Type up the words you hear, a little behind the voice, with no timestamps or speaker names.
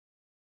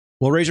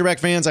Well, Razorback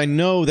fans, I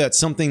know that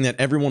something that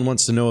everyone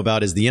wants to know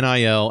about is the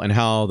NIL and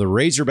how the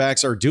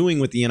Razorbacks are doing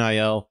with the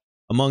NIL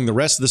among the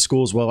rest of the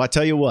schools. Well, I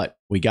tell you what,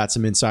 we got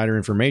some insider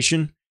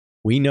information.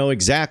 We know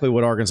exactly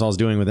what Arkansas is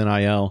doing with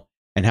NIL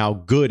and how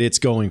good it's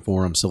going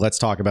for them. So let's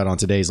talk about it on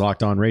today's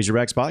Locked On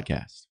Razorbacks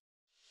podcast.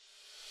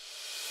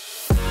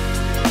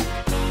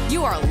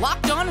 You are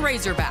Locked On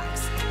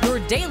Razorbacks, your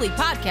daily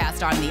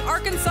podcast on the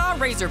Arkansas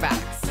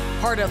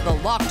Razorbacks, part of the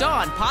Locked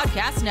On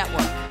Podcast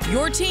Network,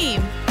 your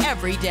team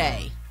every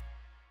day.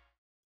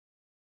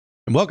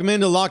 And welcome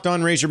into Locked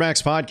On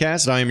Razorbacks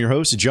podcast. I am your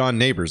host, John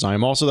Nabors. I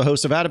am also the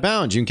host of Out of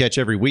Bounds. You can catch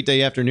every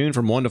weekday afternoon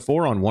from 1 to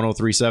 4 on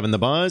 103.7 The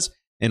Buzz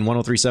and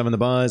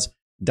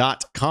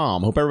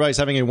 103.7thebuzz.com. Hope everybody's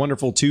having a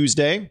wonderful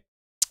Tuesday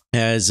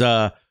as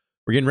we're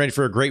getting ready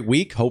for a great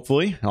week,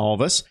 hopefully, all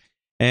of us.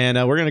 And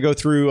we're going to go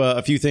through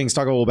a few things,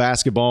 talk a little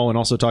basketball, and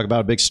also talk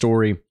about a big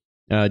story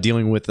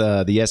dealing with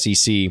the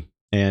SEC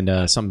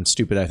and something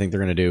stupid I think they're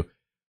going to do.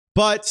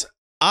 But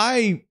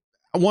I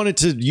wanted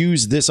to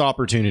use this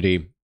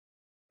opportunity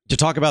to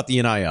talk about the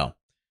NIL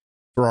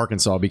for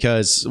Arkansas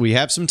because we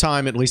have some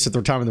time, at least at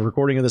the time of the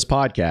recording of this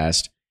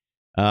podcast,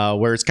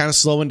 where it's kind of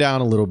slowing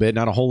down a little bit.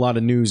 Not a whole lot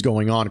of news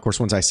going on. Of course,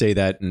 once I say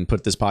that and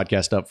put this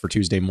podcast up for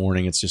Tuesday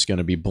morning, it's just going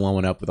to be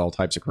blowing up with all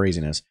types of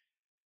craziness.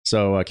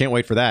 So I can't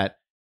wait for that.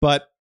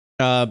 But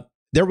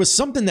there was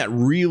something that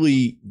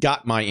really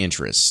got my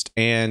interest.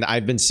 And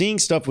I've been seeing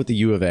stuff with the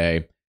U of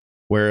A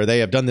where they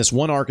have done this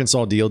one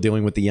Arkansas deal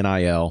dealing with the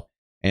NIL.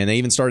 And they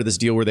even started this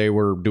deal where they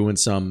were doing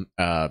some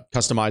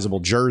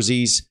customizable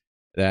jerseys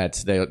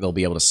that they'll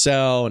be able to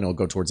sell, and it'll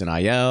go towards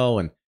NIL.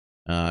 And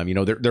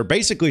they're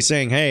basically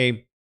saying,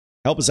 "Hey,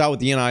 help us out with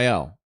the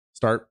NIL.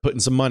 Start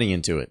putting some money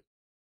into it,"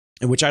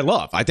 and which I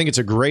love. I think it's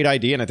a great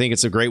idea, and I think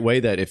it's a great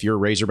way that if you're a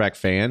Razorback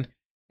fan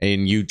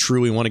and you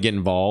truly want to get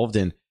involved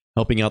in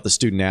helping out the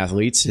student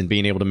athletes and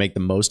being able to make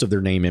the most of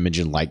their name, image,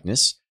 and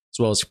likeness, as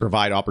well as to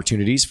provide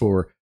opportunities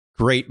for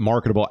great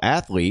marketable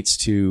athletes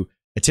to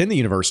attend the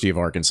University of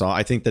Arkansas,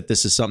 I think that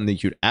this is something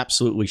that you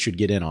absolutely should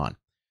get in on.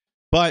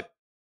 But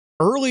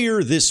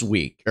earlier this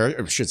week, or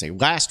I should say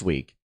last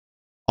week,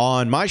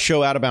 on my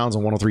show Out of Bounds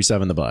on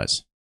 103.7 The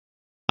Buzz,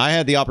 I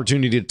had the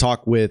opportunity to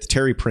talk with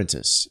Terry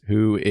Prentice,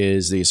 who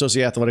is the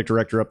Associate Athletic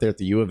Director up there at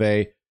the U of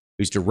A,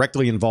 who's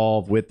directly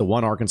involved with the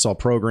One Arkansas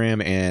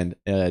program and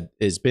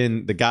has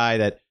been the guy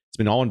that's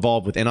been all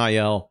involved with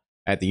NIL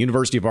at the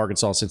University of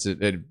Arkansas since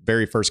it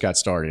very first got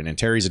started. And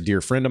Terry's a dear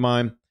friend of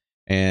mine.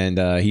 And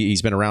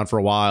he's been around for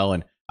a while,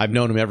 and I've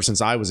known him ever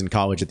since I was in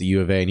college at the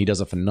U of A, and he does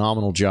a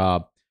phenomenal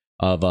job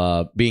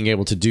of being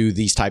able to do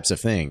these types of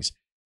things.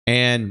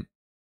 And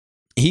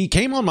he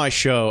came on my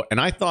show, and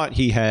I thought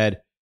he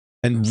had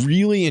a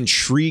really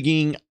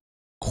intriguing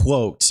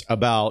quote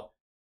about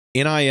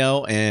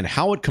NIL and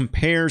how it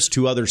compares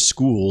to other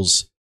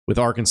schools with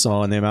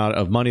Arkansas and the amount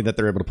of money that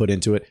they're able to put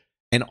into it,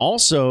 and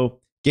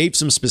also gave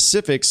some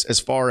specifics as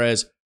far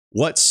as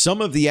what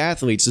some of the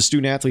athletes, the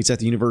student athletes at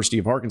the University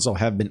of Arkansas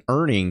have been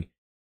earning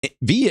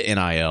via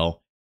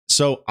NIL.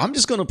 So I'm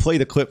just going to play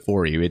the clip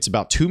for you. It's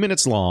about 2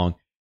 minutes long,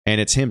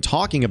 and it's him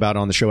talking about it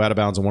on the show Out of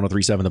Bounds on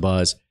 103.7 The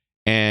Buzz,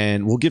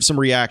 and we'll give some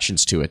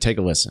reactions to it. Take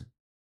a listen.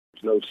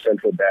 There's no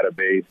central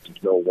database.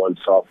 There's no one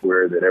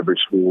software that every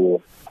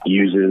school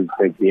uses. I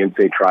think the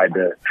NCAA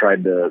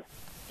tried to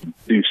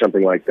do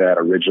something like that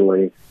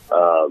originally.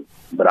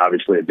 But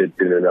obviously it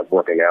didn't end up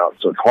working out.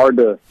 So it's hard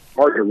to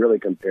really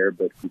compare,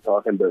 but from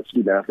talking to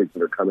student athletes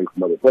that are coming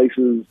from other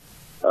places,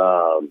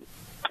 and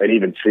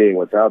even seeing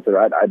what's out there,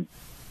 I'd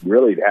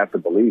really have to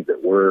believe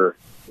that we're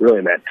really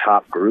in that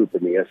top group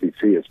in the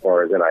SEC as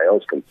far as NIL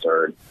is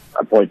concerned.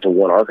 I point to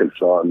One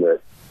Arkansas, and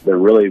that they're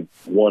really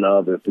one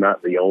of, if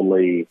not the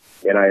only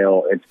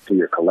NIL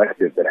entity or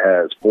collective that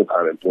has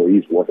full-time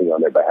employees working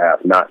on their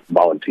behalf, not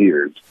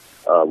volunteers,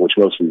 which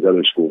most of these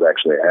other schools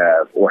actually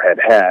have or had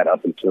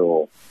up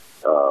until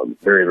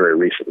very, very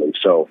recently.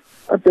 So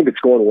I think it's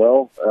going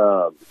well.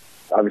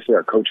 Obviously,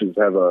 our coaches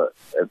have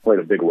played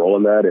a big role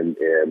in that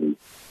and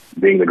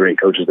being the great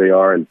coaches they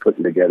are and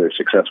putting together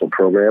successful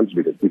programs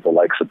because people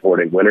like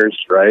supporting winners,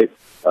 right?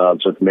 So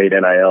it's made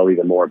NIL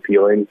even more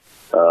appealing.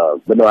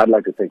 But no, I'd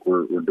like to think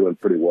we're doing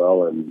pretty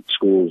well, and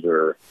schools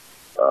are,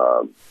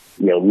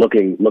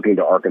 looking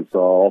to Arkansas,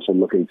 also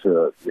looking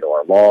to,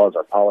 our laws,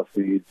 our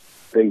policies,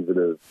 things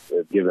that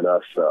have given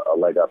us a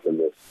leg up in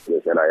this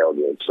NIL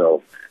game.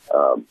 So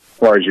as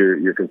far as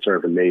you're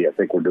concerned for me, I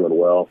think we're doing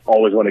well.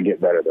 Always want to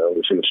get better, though.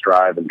 We're going to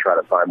strive and try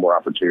to find more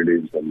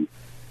opportunities and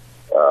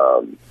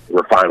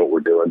refine what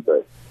we're doing.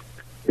 But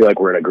I feel like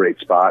we're in a great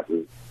spot,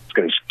 and it's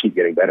going to keep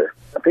getting better.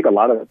 I think a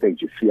lot of the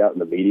things you see out in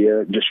the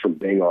media, just from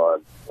being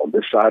on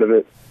this side of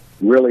it,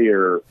 really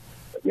are,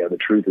 the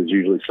truth is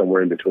usually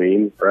somewhere in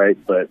between, right?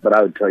 But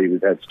I would tell you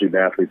we've had student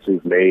athletes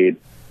who've made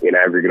in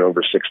aggregate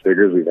over 6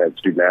 figures. We've had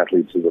student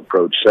athletes who've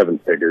approached 7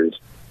 figures.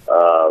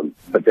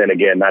 But then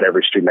again, not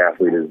every student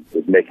athlete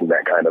is making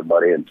that kind of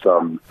money, and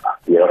some,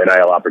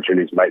 NIL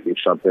opportunities might be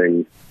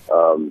something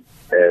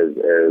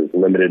as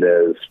limited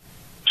as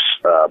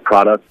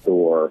product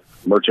or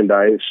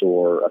merchandise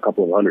or a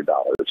couple of $100.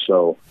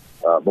 So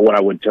But what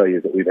I would tell you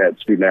is that we've had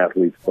student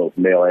athletes, both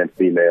male and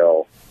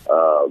female,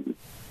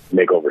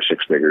 make over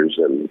six figures,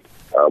 and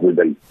we've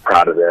been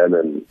proud of them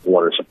and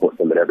want to support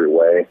them in every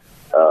way.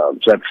 So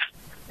that's,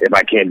 if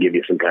I can give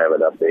you some kind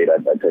of an update,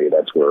 I'd tell you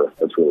that's where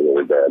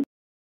we've been.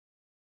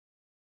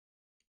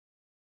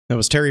 That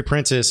was Terry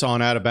Prentice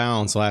on Out of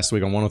Bounds last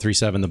week on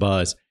 103.7 The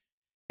Buzz.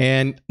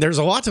 And there's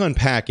a lot to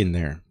unpack in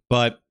there.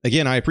 But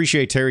again, I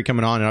appreciate Terry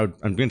coming on, and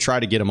I'm going to try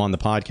to get him on the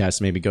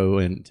podcast, maybe go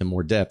into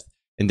more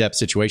in-depth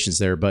situations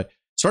there. But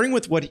starting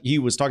with what he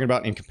was talking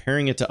about and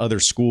comparing it to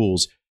other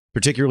schools,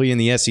 particularly in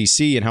the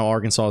SEC, and how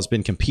Arkansas has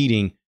been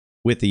competing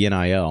with the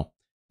NIL.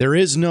 There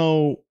is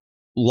no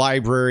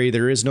library,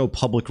 there is no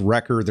public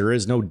record, there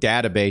is no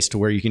database to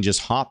where you can just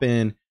hop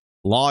in,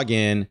 log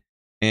in,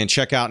 and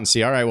check out and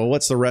see, all right, well,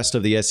 what's the rest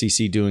of the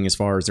SEC doing as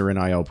far as their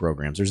NIL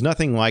programs? There's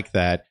nothing like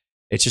that.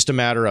 It's just a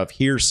matter of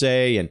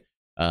hearsay, and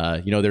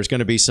there's going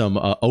to be some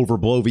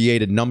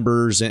overbloviated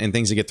numbers and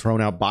things that get thrown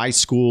out by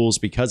schools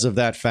because of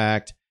that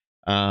fact.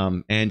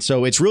 And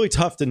so it's really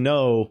tough to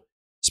know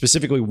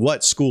specifically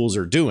what schools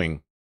are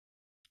doing.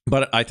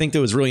 But I think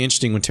that was really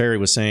interesting when Terry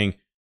was saying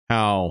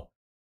how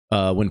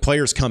when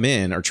players come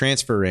in or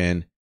transfer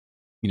in,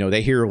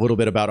 they hear a little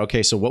bit about,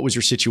 okay, so what was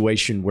your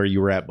situation where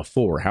you were at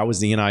before? How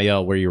was the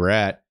NIL where you were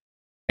at?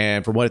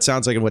 And from what it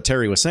sounds like and what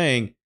Terry was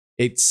saying,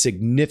 it's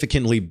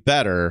significantly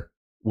better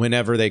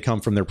whenever they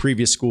come from their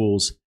previous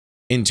schools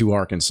into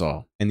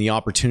Arkansas and the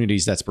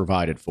opportunities that's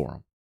provided for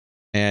them.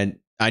 And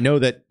I know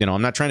that,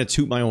 I'm not trying to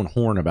toot my own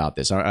horn about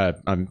this.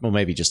 I'm well,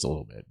 maybe just a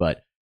little bit,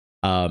 but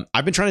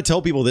I've been trying to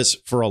tell people this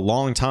for a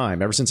long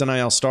time, ever since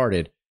NIL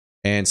started.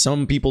 And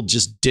some people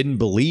just didn't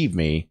believe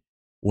me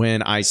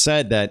when I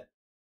said that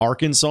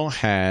Arkansas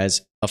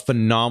has a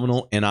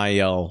phenomenal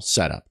NIL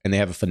setup, and they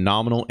have a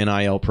phenomenal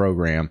NIL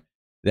program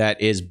that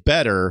is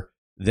better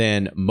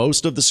than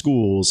most of the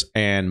schools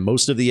and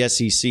most of the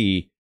SEC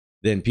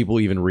than people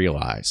even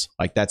realize.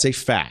 Like, that's a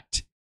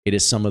fact. It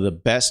is some of the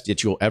best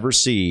that you'll ever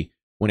see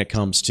when it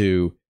comes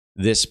to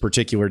this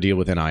particular deal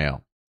with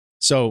NIL.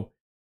 So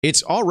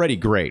it's already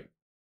great.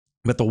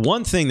 But the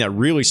one thing that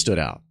really stood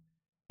out,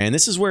 and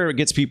this is where it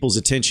gets people's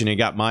attention, and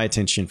got my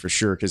attention for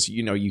sure, because,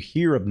 you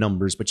hear of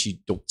numbers, but you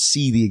don't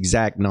see the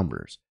exact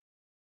numbers.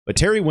 But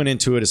Terry went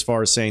into it as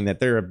far as saying that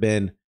there have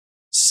been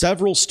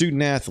several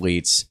student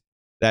athletes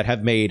that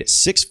have made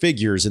six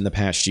figures in the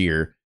past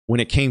year when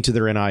it came to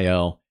their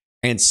NIL,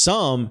 and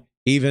some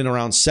even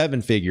around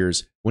seven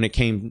figures when it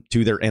came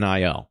to their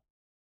NIL.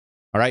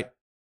 All right.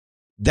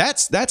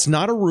 That's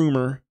not a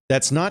rumor.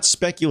 That's not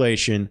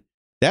speculation.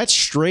 That's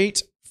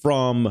straight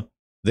from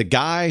the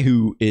guy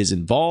who is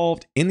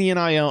involved in the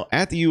NIL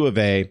at the U of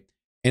A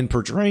and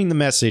portraying the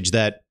message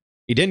that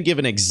he didn't give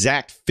an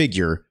exact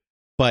figure,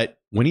 but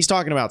when he's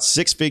talking about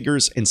six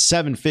figures and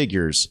seven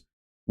figures,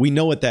 we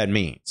know what that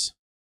means.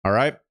 All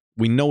right.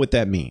 We know what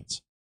that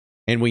means.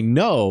 And we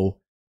know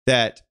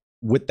that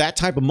with that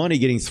type of money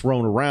getting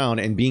thrown around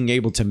and being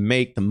able to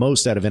make the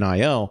most out of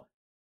NIL,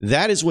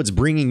 that is what's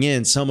bringing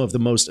in some of the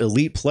most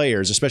elite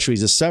players, especially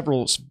the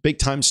several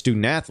big-time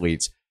student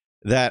athletes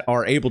that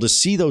are able to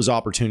see those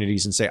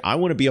opportunities and say, I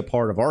want to be a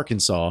part of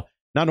Arkansas,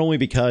 not only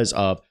because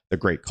of the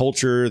great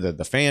culture,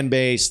 the fan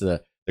base,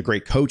 the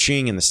great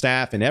coaching and the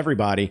staff and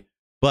everybody,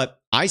 but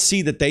I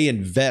see that they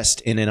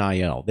invest in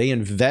NIL. They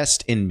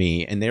invest in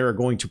me, and they are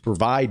going to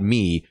provide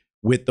me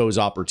with those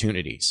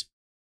opportunities.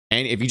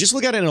 And if you just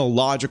look at it in a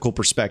logical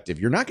perspective,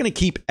 you're not going to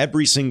keep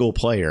every single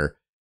player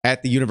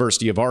at the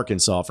University of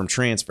Arkansas from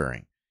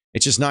transferring.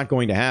 It's just not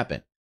going to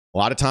happen. A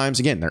lot of times,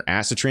 again, they're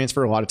asked to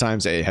transfer. A lot of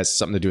times it has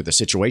something to do with the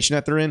situation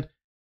that they're in.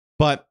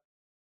 But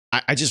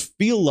I just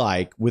feel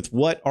like with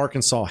what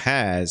Arkansas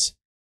has,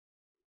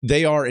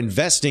 they are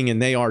investing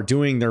and they are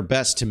doing their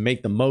best to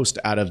make the most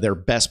out of their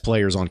best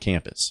players on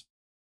campus.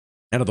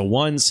 Out of the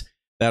ones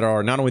that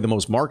are not only the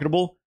most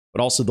marketable,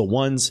 but also the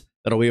ones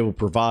that will be able to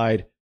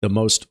provide the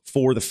most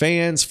for the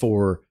fans,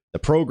 for the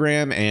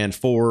program, and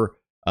for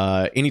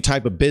any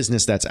type of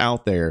business that's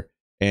out there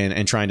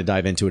and trying to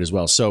dive into it as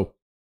well. So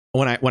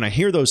when I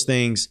hear those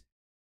things,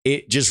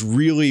 it just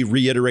really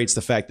reiterates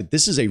the fact that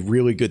this is a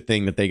really good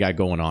thing that they got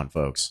going on,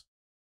 folks.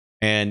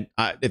 And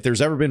if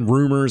there's ever been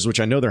rumors, which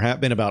I know there have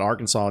been, about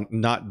Arkansas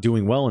not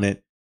doing well in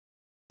it,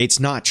 it's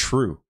not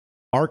true.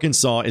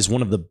 Arkansas is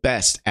one of the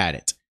best at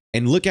it.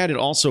 And look at it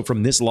also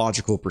from this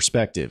logical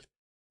perspective.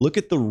 Look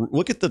at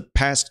the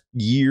past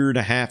year and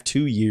a half,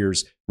 2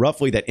 years,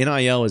 roughly, that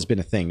NIL has been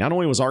a thing. Not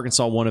only was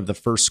Arkansas one of the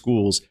first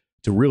schools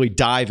to really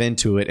dive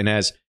into it, and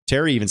as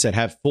Terry even said,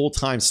 have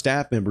full-time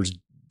staff members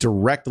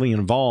directly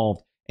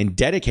involved and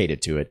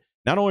dedicated to it.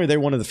 Not only are they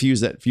one of the few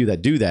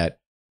that do that,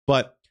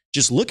 but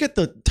just look at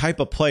the type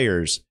of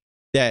players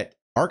that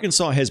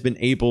Arkansas has been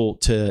able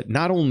to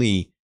not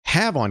only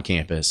have on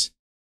campus,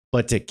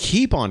 but to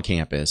keep on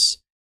campus,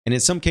 and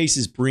in some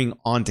cases bring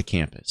onto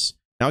campus.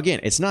 Now,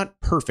 again, it's not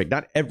perfect.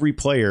 Not every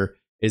player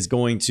is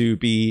going to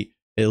be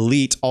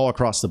elite all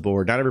across the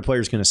board. Not every player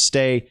is going to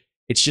stay.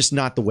 It's just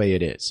not the way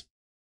it is.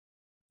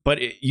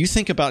 But you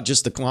think about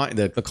just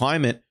the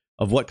climate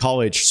of what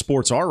college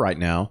sports are right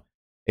now.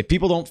 If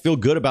people don't feel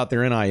good about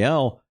their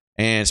NIL,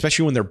 And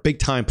especially when they're big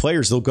time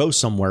players, they'll go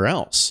somewhere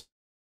else.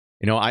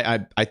 You know,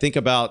 I think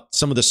about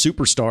some of the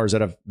superstars that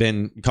have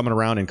been coming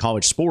around in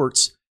college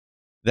sports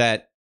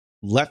that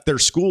left their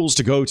schools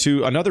to go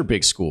to another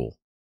big school.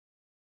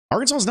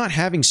 Arkansas is not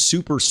having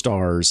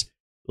superstars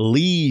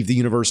leave the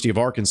University of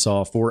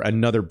Arkansas for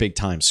another big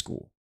time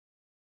school.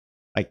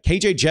 Like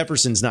KJ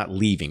Jefferson's not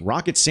leaving.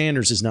 Rocket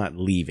Sanders is not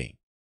leaving.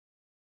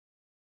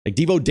 Like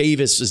Devo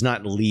Davis is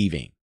not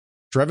leaving.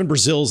 Trevin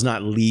Brazil's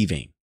not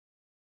leaving.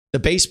 The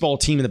baseball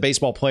team and the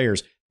baseball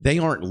players, they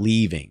aren't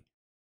leaving.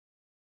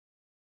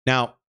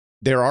 Now,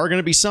 there are going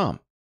to be some,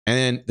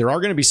 and there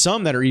are going to be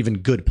some that are even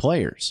good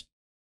players.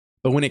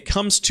 But when it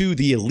comes to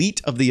the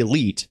elite of the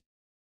elite,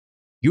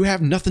 you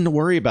have nothing to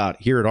worry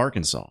about here at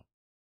Arkansas.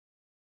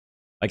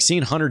 Like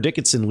seeing Hunter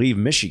Dickinson leave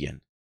Michigan.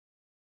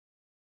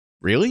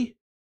 Really?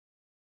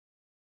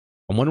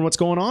 I'm wondering what's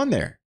going on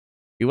there.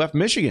 He left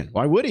Michigan.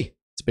 Why would he?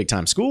 It's a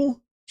big-time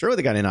school. Sure,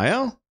 they got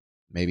NIL.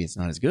 Maybe it's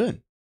not as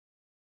good.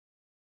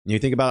 You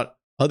think about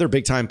other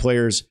big-time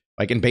players,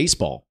 like in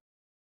baseball.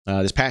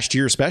 This past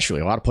year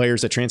especially, a lot of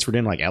players that transferred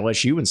in like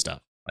LSU and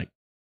stuff. Like,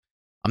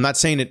 I'm not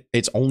saying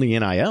it's only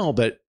NIL,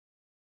 but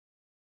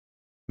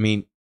I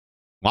mean,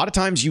 a lot of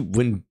times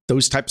when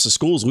those types of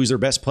schools lose their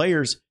best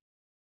players,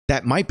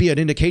 that might be an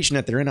indication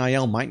that their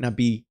NIL might not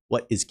be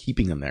what is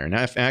keeping them there. And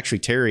actually,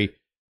 Terry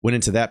went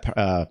into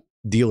that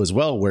deal as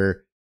well,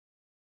 where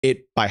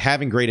by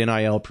having great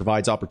NIL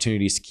provides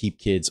opportunities to keep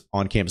kids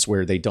on campus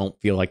where they don't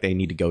feel like they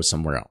need to go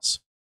somewhere else.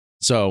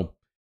 So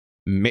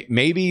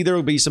maybe there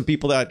will be some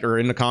people that are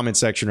in the comment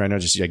section right now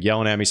just like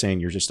yelling at me saying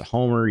you're just a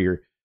homer.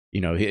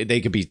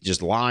 They could be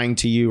just lying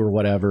to you or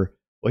whatever.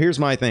 Well, here's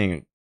my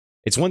thing.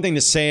 It's one thing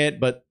to say it,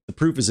 but the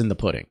proof is in the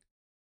pudding.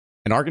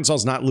 And Arkansas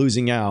is not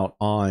losing out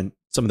on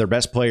some of their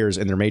best players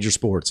in their major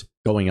sports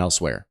going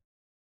elsewhere.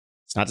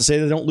 It's not to say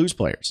they don't lose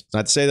players. It's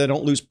not to say they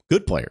don't lose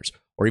good players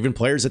or even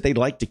players that they'd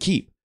like to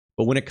keep.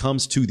 But when it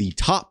comes to the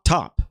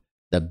top,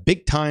 the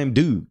big time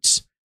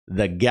dudes,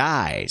 the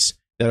guys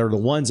that are the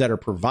ones that are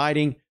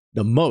providing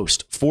the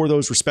most for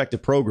those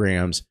respective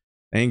programs,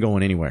 they ain't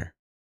going anywhere.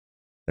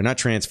 They're not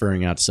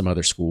transferring out to some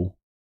other school.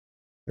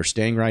 They're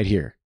staying right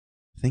here.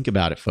 Think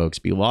about it, folks.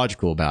 Be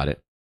logical about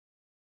it.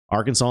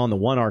 Arkansas and the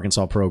One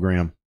Arkansas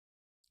program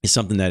is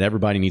something that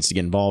everybody needs to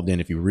get involved in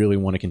if you really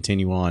want to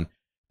continue on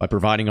by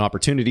providing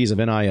opportunities of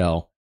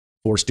NIL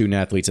for student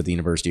athletes at the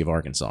University of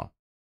Arkansas.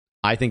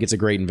 I think it's a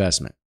great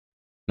investment.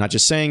 Not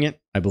just saying it,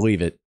 I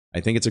believe it. I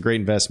think it's a great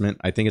investment.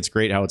 I think it's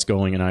great how it's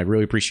going, and I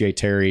really appreciate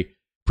Terry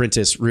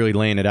Prentice really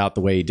laying it out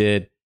the way he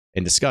did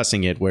and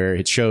discussing it, where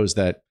it shows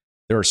that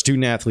there are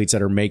student athletes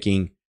that are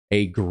making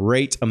a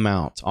great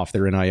amount off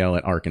their NIL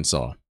at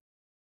Arkansas.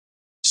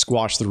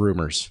 Squash the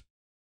rumors,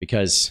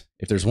 because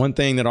if there's one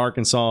thing that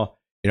Arkansas,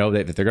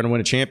 if they're going to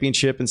win a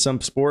championship in some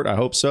sport, I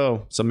hope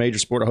so. Some major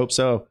sport, I hope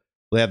so.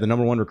 They have the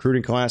number one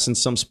recruiting class in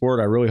some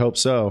sport, I really hope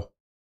so.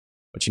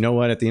 But you know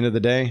what? At the end of the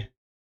day,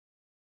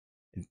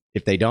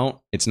 if they don't,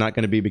 it's not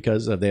going to be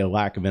because of the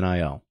lack of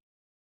NIL.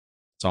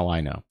 That's all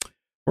I know.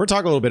 We're going to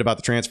talk a little bit about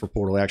the transfer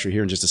portal actually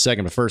here in just a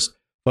second. But first,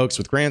 folks,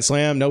 with Grand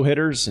Slam, no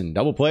hitters, and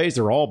double plays,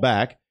 they're all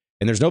back.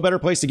 And there's no better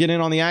place to get in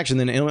on the action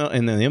than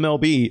in the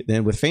MLB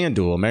than with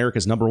FanDuel,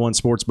 America's #1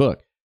 sports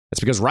book.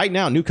 That's because right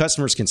now, new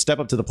customers can step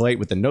up to the plate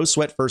with the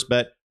no-sweat first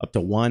bet up to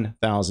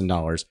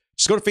 $1,000.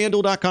 Just go to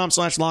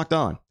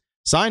FanDuel.com/lockedon.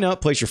 Sign up,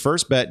 place your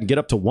first bet, and get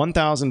up to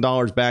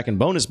 $1,000 back in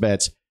bonus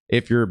bets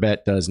if your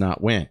bet does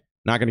not win.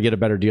 Not going to get a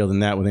better deal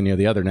than that with any of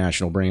the other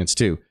national brands,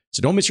 too.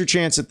 So don't miss your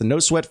chance at the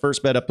no-sweat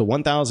first bet up to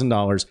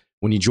 $1,000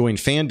 when you join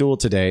FanDuel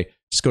today.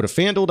 Just go to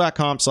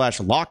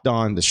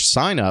FanDuel.com/lockedon to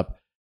sign up.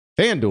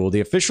 FanDuel,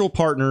 the official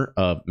partner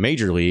of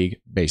Major League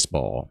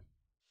Baseball.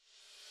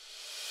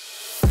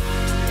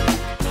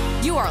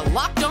 You are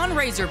Locked On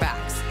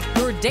Razorbacks,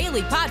 your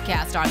daily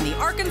podcast on the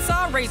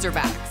Arkansas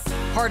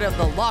Razorbacks, part of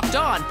the Locked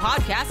On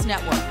Podcast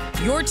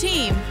Network, your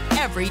team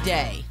every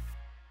day.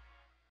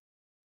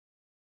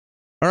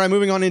 All right,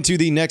 moving on into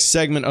the next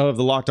segment of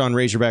the Locked On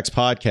Razorbacks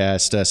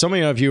podcast. So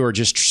many of you are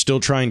just still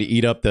trying to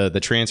eat up the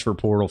transfer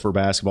portal for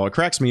basketball. It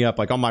cracks me up,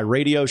 like on my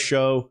radio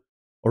show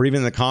or even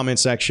in the comment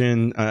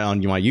section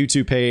on my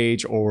YouTube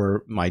page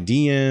or my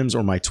DMs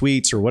or my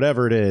tweets or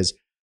whatever it is.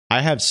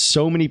 I have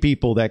so many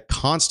people that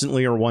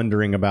constantly are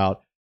wondering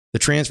about the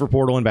transfer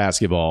portal in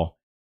basketball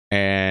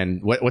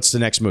and what's the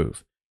next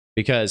move.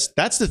 Because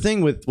that's the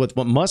thing with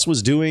what Muss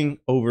was doing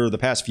over the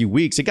past few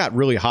weeks. It got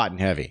really hot and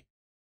heavy,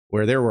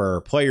 where there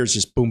were players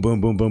just boom,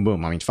 boom, boom, boom,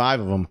 boom. I mean, 5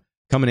 of them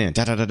coming in,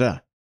 da-da-da-da.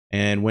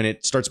 And when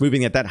it starts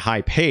moving at that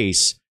high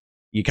pace,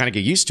 you kind of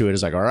get used to it.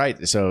 It's like, all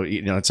right, so,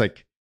 it's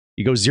like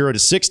you go 0 to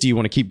 60, you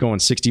want to keep going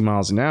 60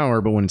 miles an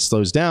hour, but when it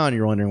slows down,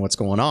 you're wondering what's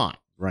going on.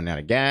 Running out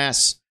of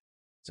gas?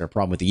 Is there a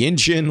problem with the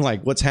engine?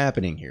 Like, what's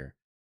happening here?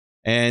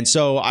 And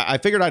so I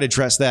figured I'd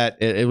address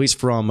that, at least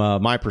from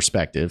my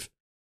perspective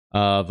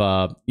of,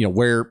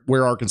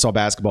 where Arkansas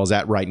basketball is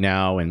at right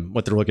now and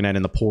what they're looking at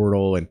in the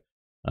portal, and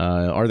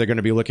are they going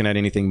to be looking at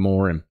anything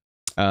more? And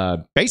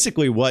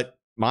basically what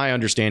my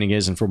understanding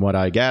is, and from what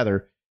I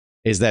gather,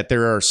 is that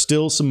there are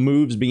still some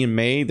moves being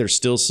made. There's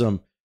still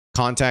some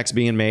contacts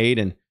being made.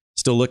 And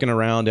still looking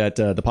around at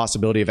the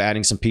possibility of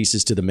adding some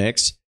pieces to the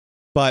mix,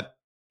 but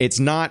it's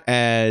not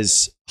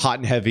as hot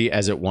and heavy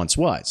as it once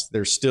was.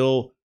 There's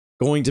still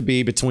going to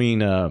be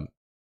between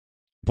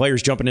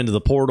players jumping into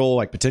the portal,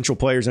 like potential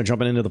players that are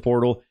jumping into the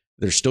portal.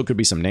 There still could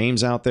be some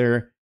names out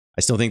there.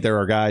 I still think there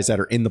are guys that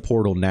are in the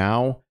portal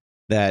now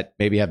that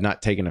maybe have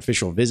not taken an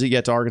official visit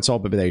yet to Arkansas,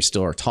 but they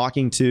still are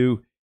talking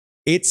to.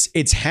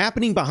 It's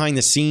happening behind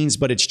the scenes,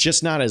 but it's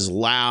just not as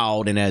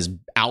loud and as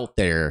out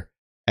there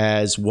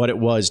as what it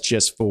was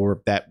just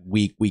for that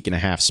week and a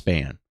half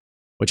span,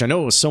 which I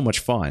know it was so much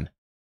fun,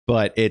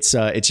 but it's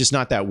just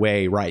not that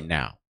way right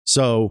now.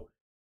 So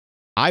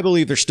I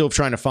believe they're still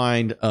trying to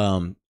find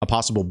a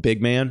possible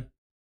big man.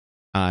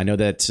 I know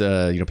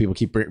that people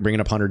keep bringing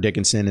up Hunter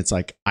Dickinson. It's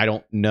like, I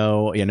don't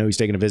know. I know he's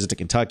taking a visit to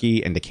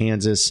Kentucky and to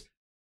Kansas.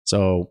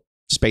 So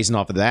just basing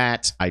off of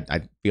that,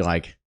 I feel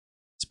like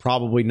it's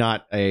probably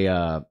not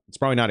a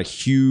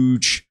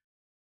huge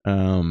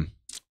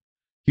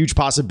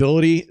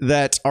possibility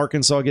that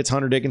Arkansas gets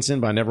Hunter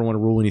Dickinson, but I never want to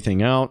rule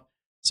anything out.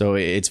 So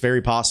it's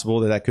very possible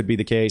that could be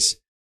the case.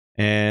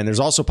 And there's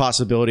also a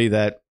possibility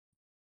that,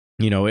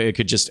 it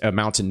could just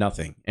amount to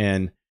nothing.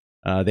 And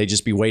they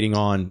just be waiting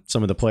on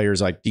some of the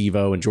players like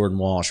Devo and Jordan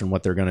Walsh and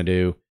what they're going to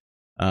do.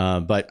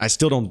 But I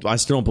still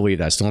don't believe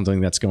that. I still don't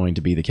think that's going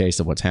to be the case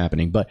of what's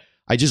happening. But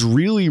I just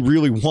really,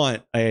 really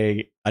want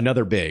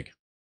another big.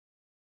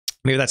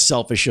 Maybe that's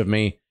selfish of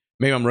me.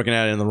 Maybe I'm looking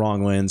at it in the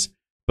wrong lens.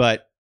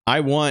 But I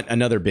want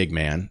another big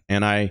man.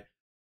 And I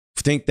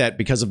think that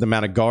because of the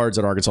amount of guards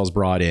that Arkansas has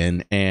brought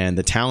in and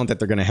the talent that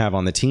they're going to have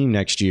on the team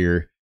next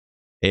year,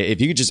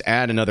 if you could just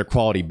add another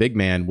quality big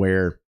man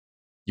where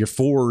your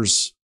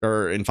 4s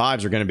and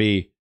 5s are going to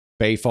be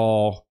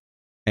Bayfall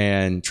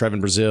and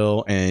Trevin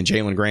Brazile and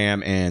Jalen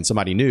Graham and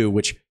somebody new,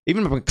 which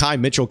even if Mekhi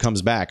Mitchell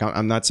comes back,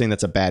 I'm not saying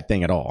that's a bad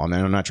thing at all. I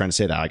mean, I'm not trying to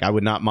say that. Like, I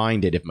would not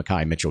mind it if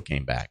Mekhi Mitchell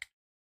came back.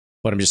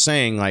 But I'm just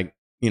saying, like,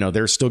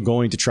 they're still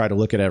going to try to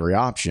look at every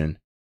option.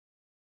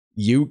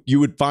 You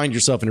would find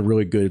yourself in a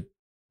really good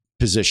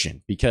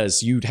position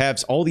because you'd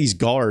have all these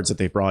guards that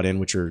they brought in,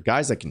 which are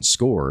guys that can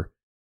score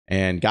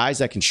and guys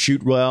that can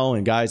shoot well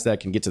and guys that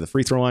can get to the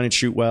free throw line and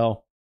shoot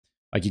well.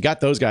 Like, you got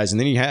those guys. And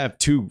then you have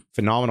 2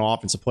 phenomenal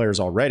offensive players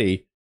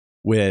already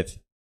with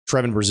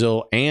Trevin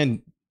Brazile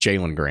and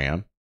Jalen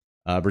Graham.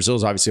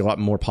 Brazile's obviously a lot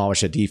more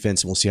polished at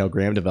defense, and we'll see how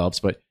Graham develops.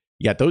 But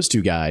you got those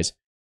 2 guys.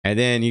 And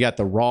then you got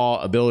the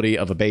raw ability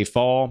of a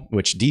Bayfall,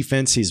 which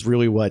defense, he's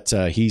really what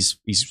he's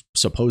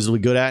supposedly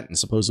good at and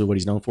supposedly what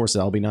he's known for. So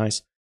that'll be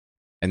nice.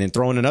 And then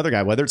throw in another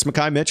guy, whether it's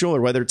Mekhi Mitchell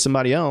or whether it's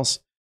somebody else.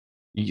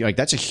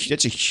 That's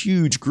a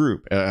huge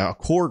group, a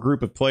core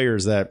group of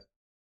players that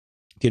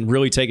can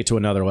really take it to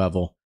another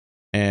level.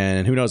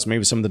 And who knows,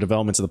 maybe some of the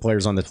developments of the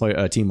players on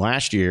the team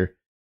last year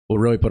will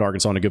really put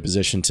Arkansas in a good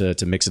position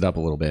to mix it up a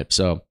little bit.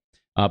 So,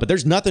 but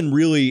there's nothing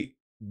really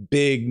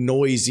big,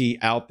 noisy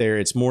out there.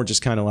 It's more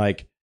just kind of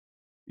like,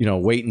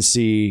 wait and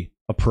see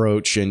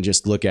approach and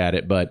just look at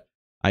it. But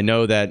I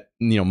know that,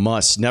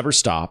 Muss never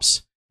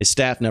stops. His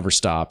staff never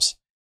stops.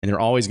 And they're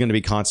always going to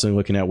be constantly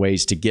looking at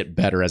ways to get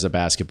better as a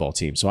basketball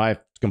team. So I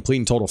have complete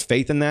and total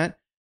faith in that.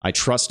 I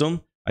trust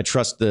them. I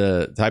trust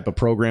the type of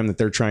program that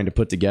they're trying to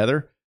put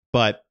together.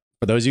 But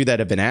for those of you that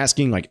have been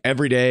asking, like,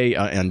 every day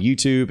on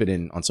YouTube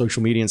and on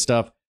social media and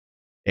stuff,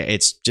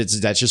 that's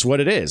just what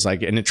it is.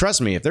 Like, and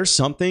trust me, if there's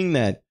something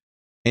that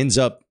ends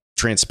up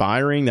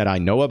transpiring that I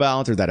know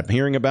about or that I'm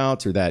hearing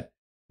about or that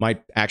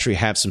might actually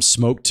have some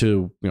smoke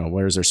to,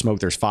 where's there smoke,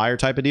 there's fire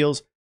type of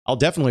deals, I'll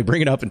definitely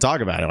bring it up and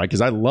talk about it. Like, because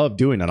I love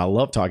doing that. I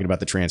love talking about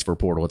the transfer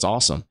portal. It's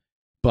awesome.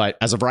 But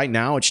as of right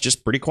now, it's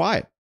just pretty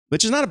quiet,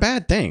 which is not a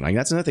bad thing. Like,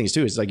 that's another thing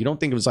too. It's like, you don't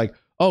think it was like,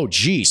 oh,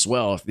 geez,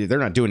 well, if they're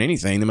not doing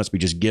anything, they must be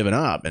just giving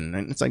up.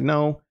 And it's like,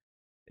 no,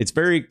 it's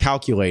very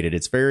calculated.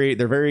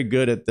 They're very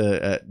good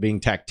at being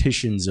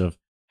tacticians of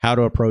how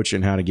to approach it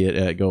and how to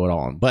get go it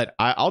on. But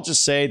I'll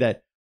just say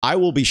that I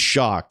will be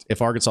shocked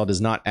if Arkansas does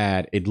not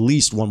add at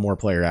least one more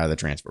player out of the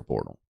transfer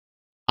portal.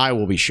 I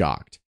will be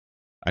shocked.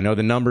 I know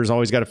the numbers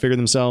always got to figure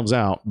themselves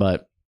out,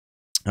 but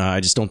I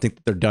just don't think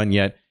that they're done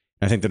yet.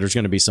 I think that there's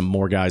going to be some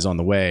more guys on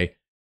the way.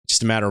 It's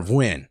just a matter of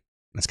when.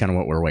 That's kind of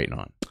what we're waiting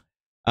on.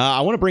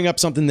 I want to bring up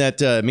something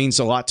that means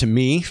a lot to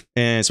me,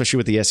 and especially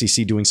with the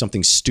SEC doing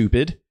something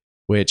stupid,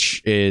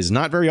 which is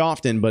not very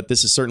often, but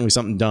this is certainly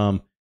something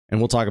dumb. And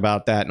we'll talk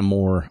about that and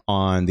more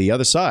on the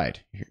other side.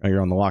 You're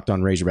on the Locked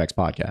On Razorbacks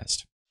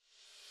podcast.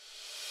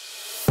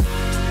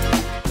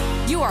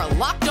 You are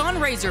Locked On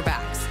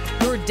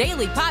Razorbacks, your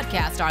daily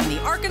podcast on the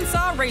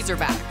Arkansas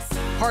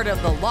Razorbacks, part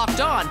of the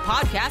Locked On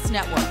Podcast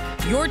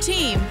Network, your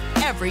team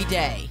every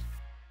day.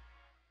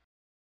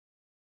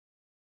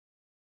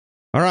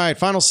 All right,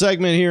 final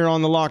segment here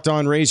on the Locked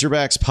On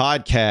Razorbacks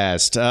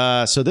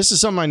podcast. So this is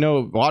something I know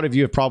a lot of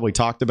you have probably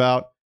talked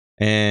about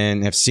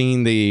and have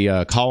seen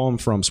the column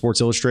from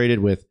Sports Illustrated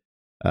with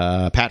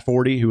Pat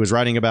Forty, who was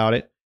writing about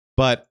it.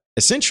 But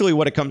essentially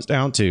what it comes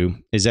down to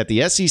is that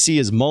the SEC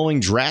is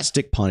mulling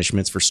drastic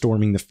punishments for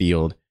storming the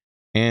field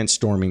and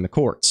storming the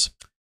courts.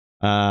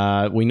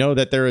 We know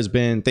that there has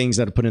been things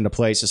that have put into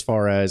place as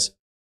far as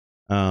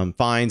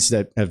fines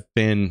that have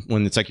been,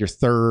 when it's like your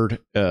third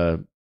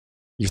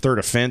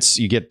offense,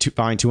 you get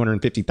fined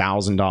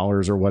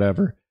 $250,000 or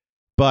whatever.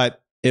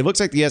 But it looks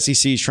like the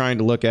SEC is trying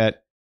to look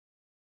at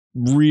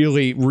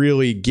really,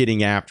 really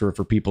getting after it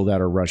for people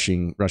that are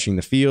rushing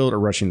the field or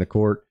rushing the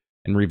court,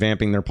 and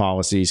revamping their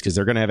policies, because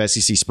they're going to have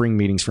SEC spring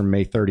meetings from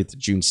May 30th to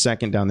June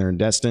 2nd down there in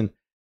Destin.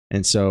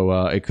 And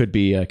so it could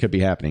be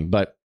happening.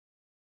 But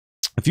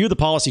a few of the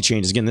policy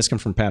changes, again, this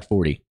comes from Pat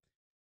Forty.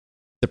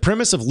 The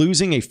premise of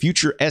losing a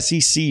future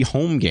SEC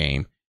home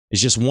game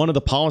is just one of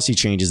the policy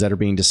changes that are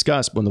being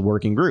discussed in the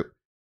working group.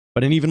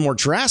 But an even more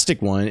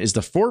drastic one is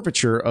the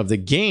forfeiture of the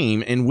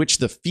game in which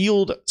the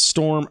field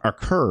storm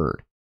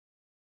occurred.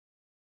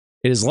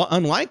 It is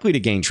unlikely to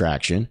gain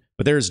traction,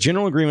 but there is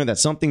general agreement that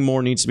something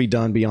more needs to be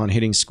done beyond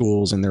hitting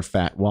schools and their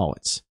fat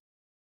wallets.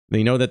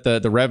 You know that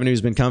the revenue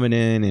has been coming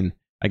in, and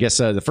I guess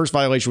the first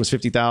violation was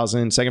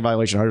 $50,000, second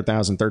violation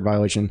 $100,000, third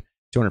violation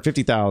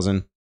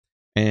 $250,000,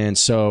 and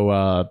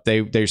so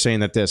they're saying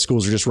that the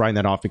schools are just writing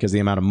that off because of the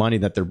amount of money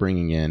that they're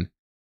bringing in,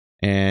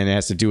 and it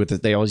has to do with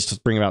that they always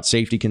bring about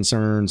safety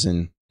concerns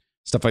and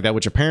stuff like that.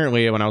 Which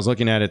apparently, when I was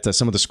looking at it,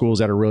 some of the schools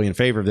that are really in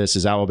favor of this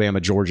is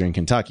Alabama, Georgia, and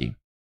Kentucky.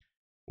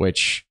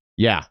 Which,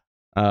 yeah.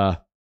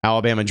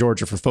 Alabama and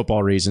Georgia for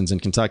football reasons,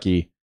 and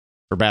Kentucky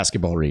for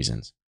basketball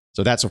reasons.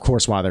 So that's, of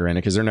course, why they're in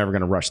it, because they're never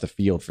going to rush the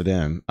field for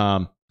them.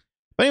 But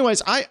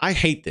anyways, I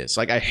hate this.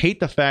 Like, I hate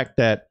the fact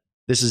that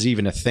this is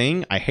even a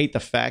thing. I hate the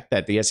fact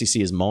that the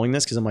SEC is mulling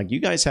this, because I'm like,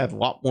 you guys have a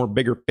lot more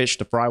bigger fish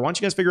to fry. Why don't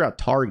you guys figure out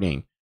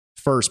targeting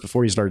first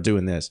before you start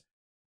doing this?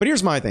 But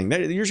here's my thing.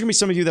 There's going to be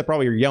some of you that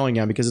probably are yelling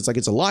at me because it's like,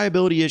 it's a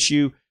liability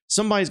issue.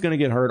 Somebody's going to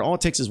get hurt. All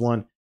it takes is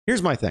one.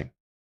 Here's my thing.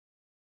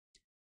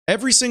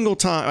 Every single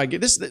time,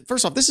 like this,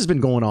 first off, this has been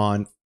going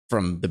on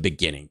from the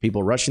beginning.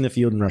 People rushing the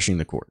field and rushing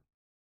the court.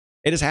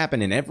 It has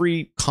happened in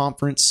every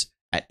conference,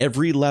 at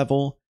every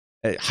level,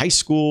 at high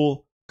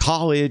school,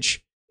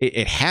 college.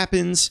 It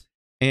happens,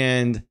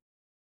 and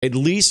at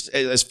least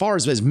as far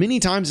as many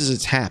times as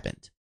it's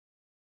happened,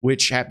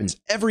 which happens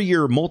every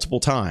year multiple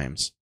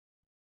times,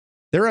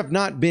 there have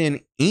not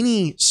been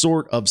any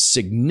sort of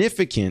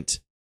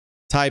significant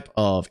type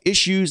of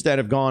issues that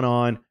have gone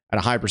on at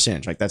a high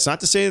percentage. Like, that's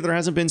not to say that there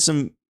hasn't been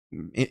some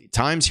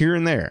times here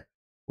and there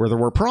where there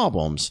were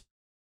problems,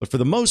 but for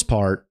the most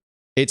part,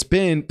 it's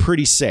been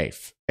pretty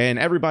safe, and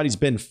everybody's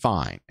been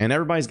fine, and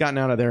everybody's gotten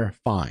out of there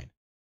fine.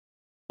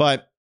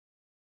 But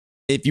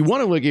if you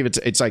want to look at it,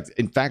 it's like,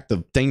 in fact,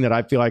 the thing that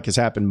I feel like has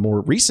happened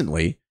more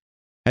recently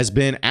has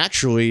been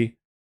actually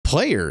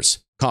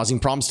players causing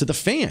problems to the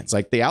fans.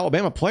 Like the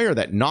Alabama player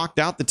that knocked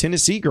out the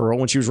Tennessee girl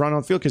when she was running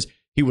on the field because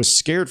he was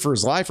scared for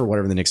his life, or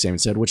whatever the Nick Saban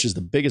said, which is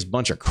the biggest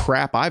bunch of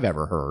crap I've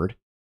ever heard.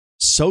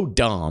 So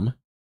dumb.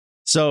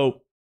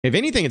 So if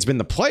anything, it's been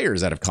the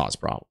players that have caused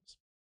problems.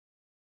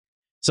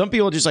 Some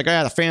people are just like,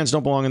 the fans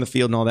don't belong in the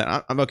field and all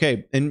that. I'm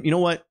okay. And you know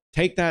what?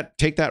 Take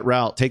that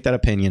route, take that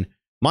opinion.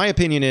 My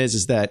opinion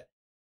is that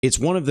it's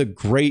one of the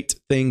great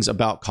things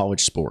about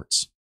college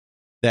sports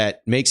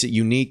that makes it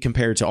unique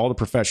compared to all the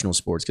professional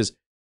sports. Because,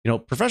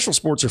 professional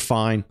sports are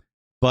fine,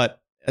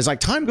 but as like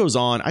time goes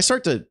on, I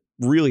start to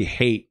really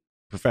hate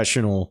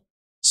professional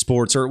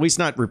sports, or at least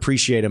not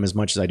appreciate them as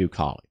much as I do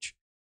college.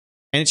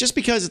 And it's just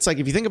because it's like,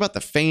 if you think about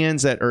the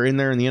fans that are in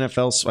there in the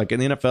NFL, like in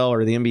the NFL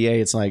or the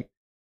NBA, it's like,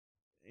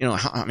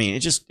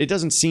 it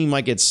doesn't seem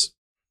like it's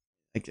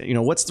like,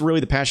 what's really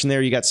the passion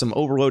there? You got some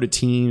overloaded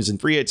teams and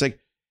free. It's like,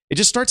 it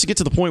just starts to get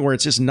to the point where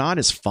it's just not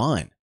as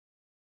fun.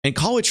 And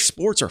college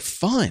sports are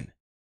fun.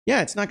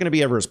 Yeah, it's not going to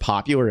be ever as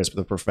popular as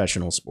the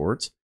professional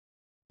sports.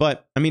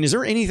 But is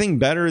there anything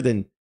better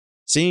than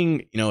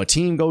seeing, a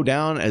team go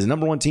down as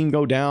number one team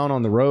go down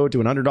on the road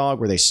to an underdog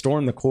where they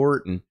storm the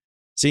court, and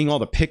seeing all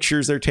the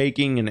pictures they're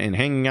taking and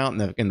hanging out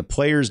and the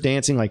players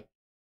dancing like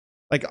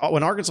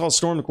when Arkansas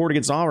stormed the court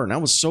against Auburn,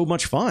 that was so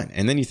much fun.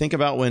 And then you think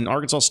about when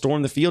Arkansas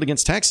stormed the field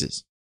against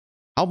Texas,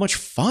 how much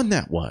fun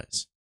that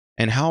was,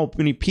 and how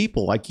many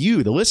people like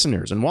you, the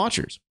listeners and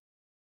watchers,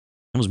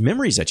 those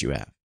memories that you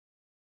have.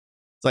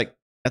 It's like,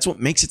 that's what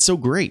makes it so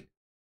great.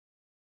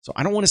 So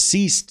I don't want to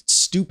see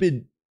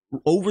stupid,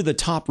 over the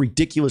top,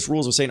 ridiculous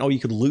rules of saying, you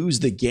could lose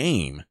the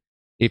game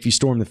if you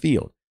storm the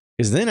field.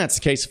 Because then that's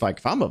the case.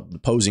 If I'm a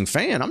opposing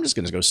fan, I'm just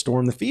going to go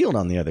storm the field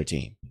on the other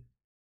team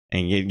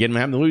and get them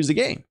having to lose the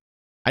game.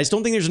 I just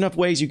don't think there's enough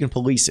ways you can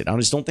police it. I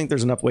just don't think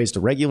there's enough ways to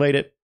regulate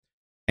it.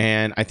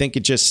 And I think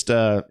it just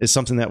is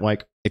something that,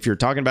 like, if you're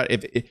talking about,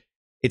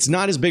 it's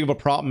not as big of a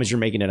problem as you're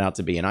making it out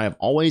to be. And I have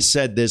always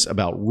said this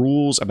about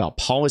rules, about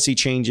policy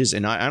changes.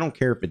 And I don't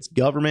care if it's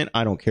government.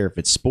 I don't care if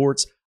it's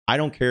sports. I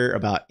don't care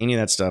about any of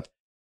that stuff.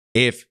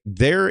 If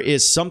there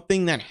is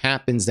something that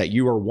happens that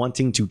you are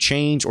wanting to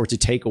change or to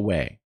take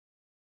away,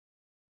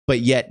 but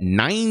yet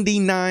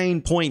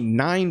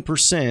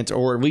 99.9%,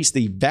 or at least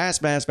the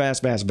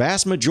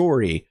vast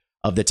majority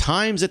of the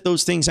times that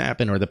those things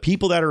happen, or the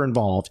people that are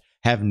involved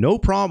have no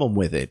problem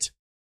with it,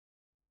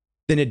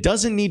 then it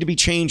doesn't need to be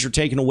changed or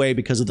taken away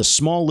because of the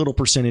small little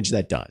percentage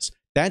that does.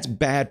 That's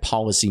bad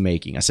policy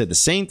making. I said the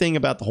same thing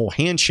about the whole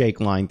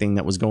handshake line thing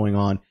that was going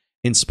on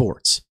in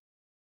sports.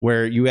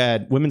 where you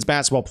had women's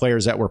basketball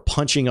players that were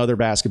punching other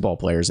basketball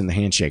players in the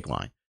handshake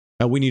line.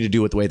 Now, we need to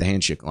do it the way the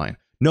handshake line.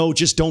 No,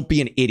 just don't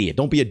be an idiot.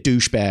 Don't be a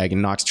douchebag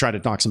and try to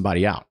knock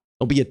somebody out.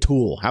 Don't be a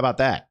tool. How about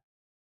that?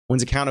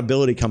 When's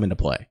accountability come into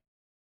play?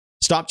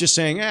 Stop just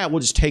saying, we'll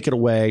just take it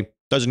away.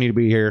 Doesn't need to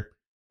be here.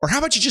 Or how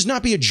about you just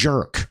not be a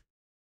jerk?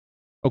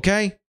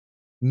 Okay?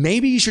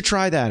 Maybe you should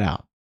try that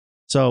out.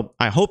 So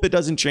I hope it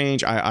doesn't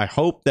change. I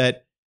hope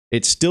that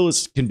it still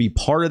can be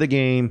part of the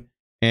game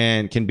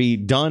and can be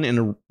done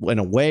in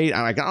a way.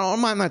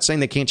 I'm not saying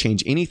they can't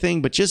change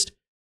anything, but just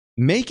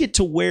make it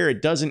to where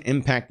it doesn't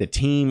impact the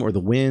team or the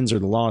wins or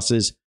the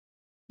losses,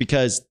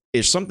 because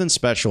there's something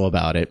special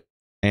about it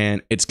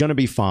and it's going to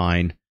be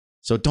fine.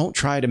 So don't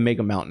try to make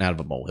a mountain out of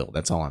a molehill.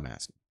 That's all I'm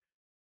asking.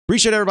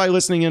 Appreciate everybody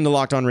listening in to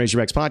Locked On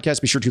Razorbacks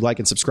podcast. Be sure to like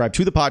and subscribe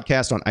to the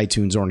podcast on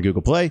iTunes or on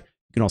Google Play.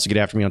 You can also get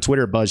after me on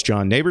Twitter at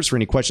BuzzJohnNabors for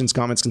any questions,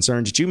 comments,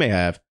 concerns that you may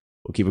have.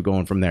 We'll keep it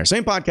going from there.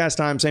 Same podcast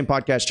time, same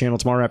podcast channel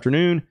tomorrow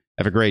afternoon.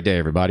 Have a great day,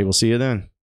 everybody. We'll see you then.